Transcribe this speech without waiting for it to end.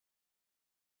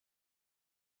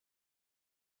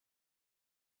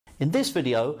In this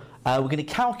video, we're going to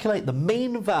calculate the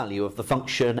mean value of the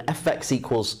function f(x)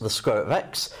 equals the square root of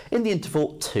x in the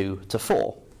interval 2 to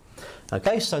 4.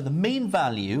 Okay, so the mean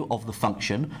value of the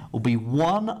function will be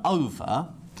 1 over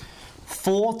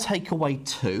 4 take away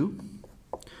 2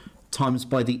 times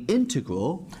by the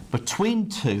integral between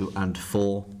 2 and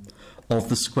 4 of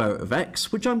the square root of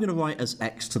x, which I'm going to write as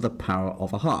x to the power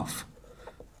of a half,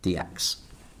 dx.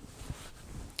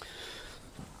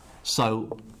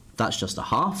 So that's just a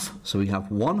half, so we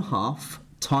have 1/2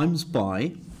 times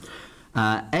by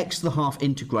x to the half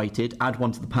integrated, add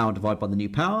 1 to the power, divide by the new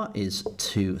power, is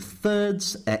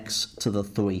 2/3 x to the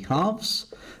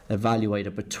 3/2,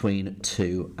 evaluated between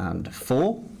 2 and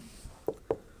 4.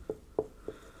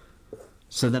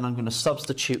 So then I'm going to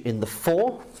substitute in the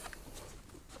 4.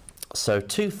 So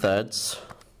 2/3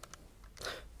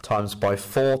 times by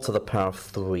 4 to the power of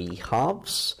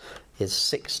 3/2 is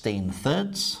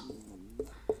 16/3.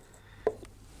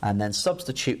 And then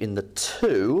substitute in the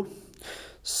 2.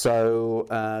 So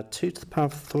 2 to the power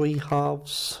of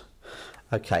 3/2.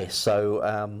 Okay,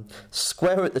 so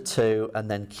square root the 2 and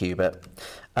then cube it.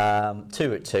 2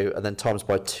 root 2 and then times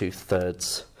by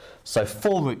 2/3. So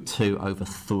 4 root 2 over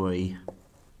 3.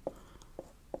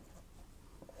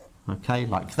 Okay,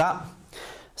 like that.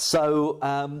 So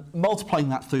multiplying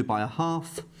that through by a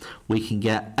half, we can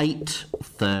get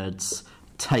 8/3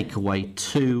 take away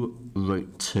 2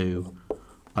 root 2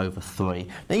 over 3.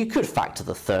 Now you could factor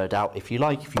the third out if you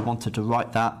like, if you wanted to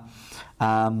write that.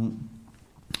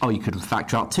 Or you could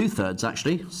factor out 2/3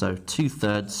 actually. So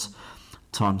 2/3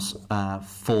 times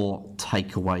 4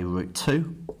 take away root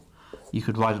 2. You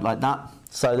could write it like that.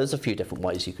 So there's a few different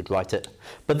ways you could write it.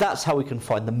 But that's how we can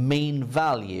find the mean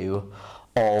value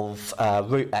of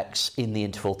root x in the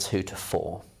interval 2 to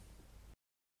 4.